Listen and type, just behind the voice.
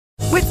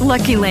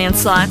Lucky Land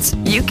Slots,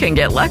 you can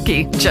get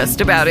lucky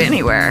just about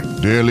anywhere.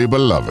 Dearly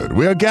beloved,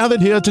 we are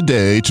gathered here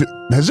today to...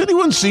 Has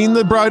anyone seen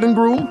the bride and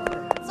groom?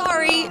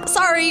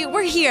 Sorry,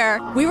 we're here.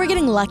 We were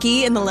getting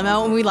lucky in the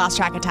limo and we lost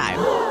track of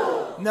time.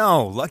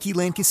 No, Lucky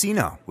Land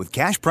Casino, with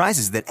cash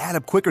prizes that add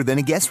up quicker than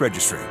a guest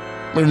registry.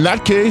 In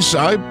that case,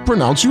 I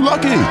pronounce you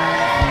lucky.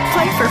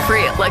 Play for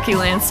free at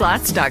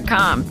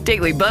LuckyLandSlots.com.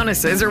 Daily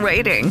bonuses are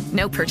waiting.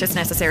 No purchase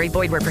necessary.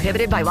 Void where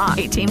prohibited by law.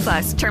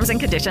 18+. Terms and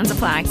conditions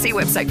apply. See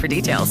website for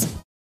details.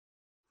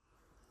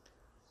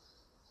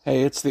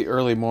 Hey, it's the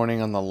early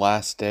morning on the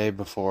last day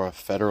before a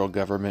federal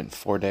government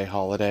 4-day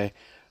holiday.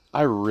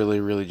 I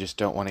really just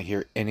don't want to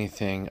hear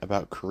anything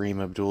about Kareem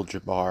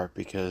Abdul-Jabbar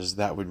because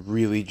that would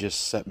really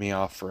just set me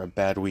off for a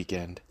bad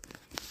weekend.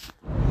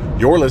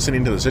 You're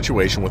listening to The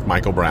Situation with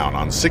Michael Brown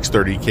on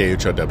 630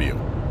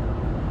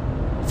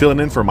 KHOW.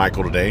 Filling in for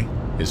Michael today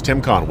is Tim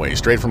Conway,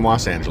 straight from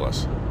Los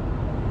Angeles.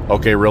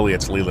 Okay, really,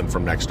 it's Leland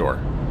from next door.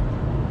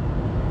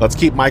 Let's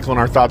keep Michael in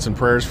our thoughts and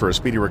prayers for a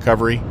speedy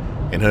recovery,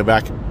 and he'll be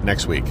back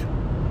next week.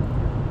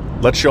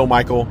 Let's show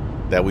Michael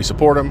that we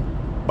support him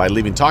by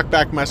leaving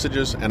talkback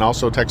messages and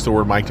also text the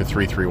word Mike to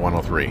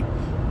 33103.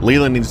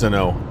 Leland needs to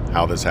know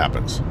how this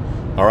happens.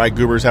 All right,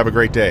 Goobers, have a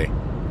great day.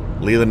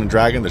 Leland and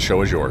Dragon, the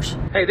show is yours.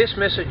 Hey, this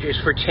message is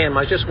for Tim.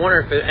 I just wonder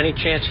if there's any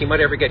chance he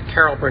might ever get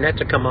Carol Burnett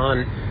to come on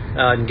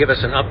and give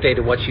us an update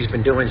of what she's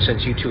been doing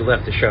since you two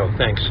left the show.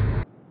 Thanks.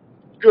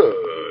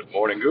 Good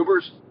morning,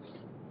 Goobers.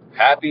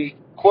 Happy,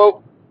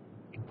 quote,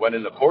 when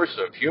in the course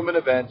of human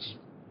events, ...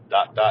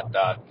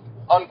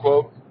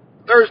 unquote,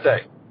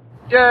 Thursday.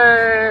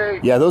 Yay!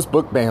 Yeah, those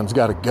book bans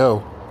gotta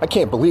go. I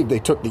can't believe they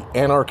took the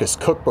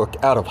anarchist cookbook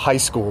out of high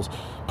schools.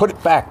 Put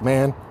it back,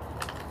 man.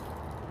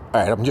 All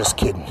right, I'm just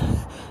kidding.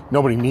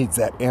 Nobody needs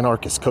that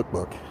anarchist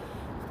cookbook.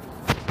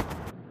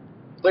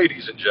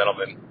 Ladies and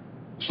gentlemen,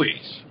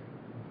 please,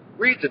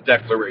 read the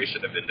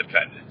Declaration of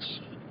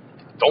Independence.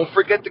 Don't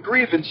forget the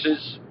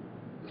grievances.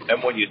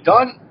 And when you're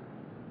done,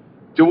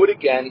 do it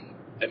again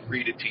and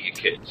read it to your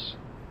kids.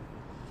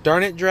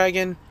 Darn it,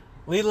 Dragon.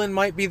 Leland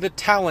might be the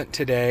talent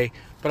today,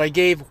 but I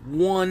gave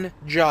one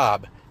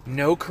job.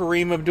 No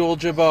Kareem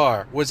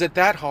Abdul-Jabbar. Was it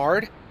that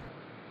hard?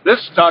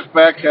 This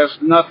talkback has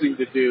nothing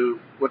to do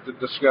with the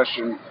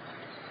discussion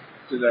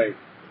today.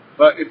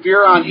 But if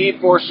you're on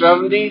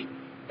E470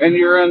 and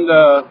you're in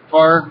the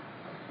far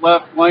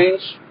left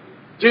lanes,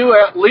 do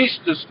at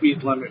least the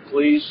speed limit,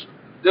 please.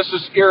 This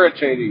is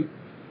irritating.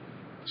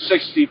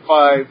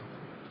 65,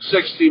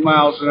 60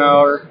 miles an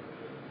hour.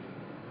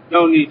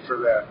 No need for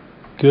that.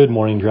 Good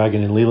morning,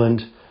 Dragon and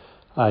Leland.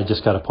 I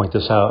just got to point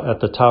this out. At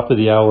the top of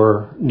the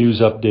hour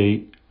news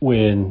update,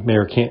 when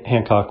Mayor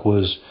Hancock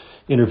was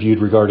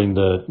interviewed regarding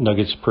the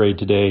Nuggets parade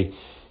today,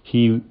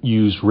 he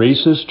used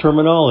racist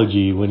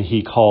terminology when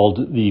he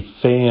called the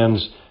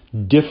fans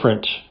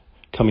different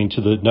coming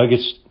to the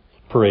Nuggets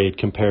parade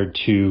compared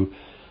to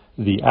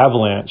the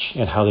Avalanche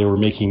and how they were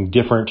making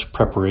different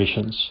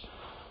preparations.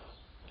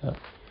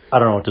 I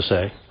don't know what to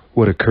say.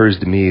 What occurs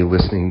to me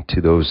listening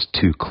to those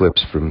two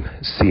clips from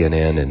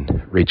CNN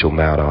and Rachel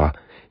Maddow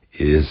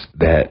is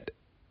that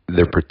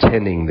they're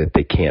pretending that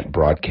they can't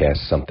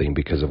broadcast something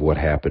because of what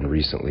happened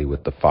recently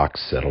with the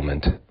Fox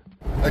settlement.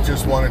 I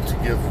just wanted to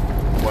give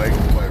Mike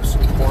my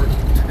support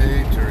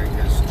today during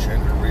his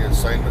gender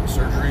reassignment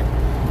surgery.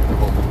 I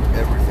hope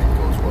everything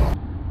goes well.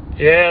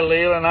 Yeah,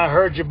 Leland, I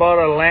heard you bought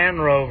a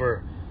Land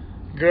Rover.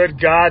 Good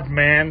God,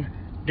 man.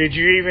 Did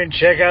you even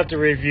check out the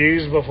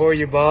reviews before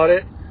you bought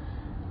it?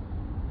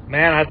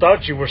 Man, I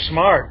thought you were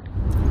smart.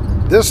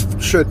 This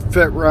should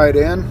fit right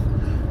in.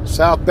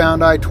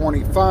 Southbound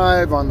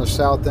I-25 on the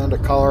south end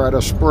of Colorado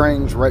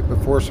Springs, right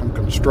before some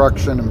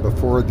construction and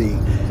before the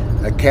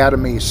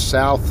Academy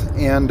South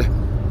End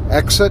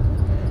exit,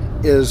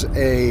 is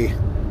a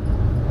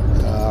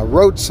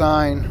road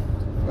sign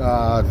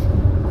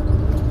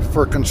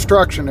for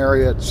construction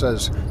area. It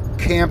says,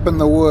 "Camp in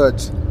the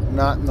woods,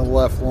 not in the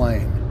left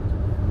lane."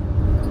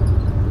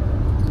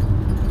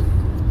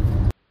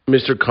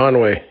 Mr.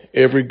 Conway,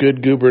 every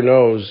good goober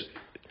knows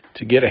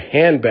to get a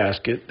hand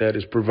basket that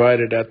is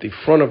provided at the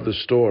front of the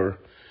store,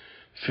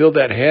 fill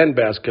that hand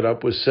basket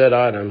up with said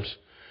items,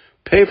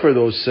 pay for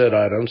those said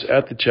items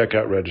at the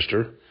checkout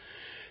register,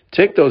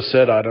 take those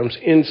said items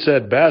in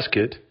said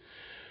basket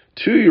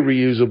to your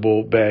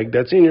reusable bag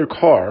that's in your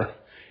car,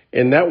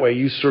 and that way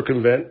you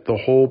circumvent the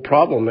whole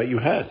problem that you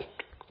had.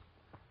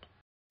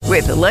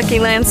 With the Lucky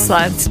Land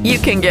Slots, you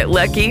can get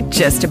lucky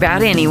just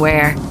about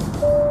anywhere.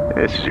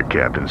 This is your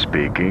captain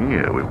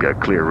speaking. We've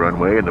got clear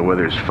runway and the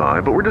weather's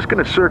fine, but we're just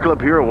going to circle up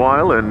here a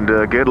while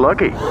and get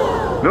lucky.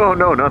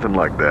 No, nothing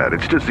like that.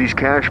 It's just these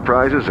cash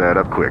prizes add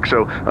up quick.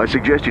 So I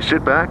suggest you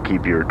sit back,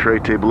 keep your tray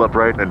table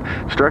upright, and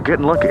start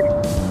getting lucky.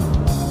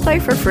 Play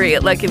for free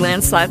at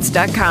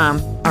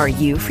LuckyLandSlots.com. Are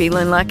you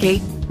feeling lucky?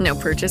 No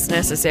purchase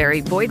necessary.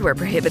 Void where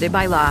prohibited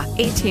by law.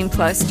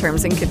 18+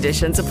 terms and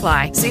conditions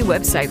apply. See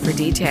website for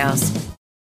details.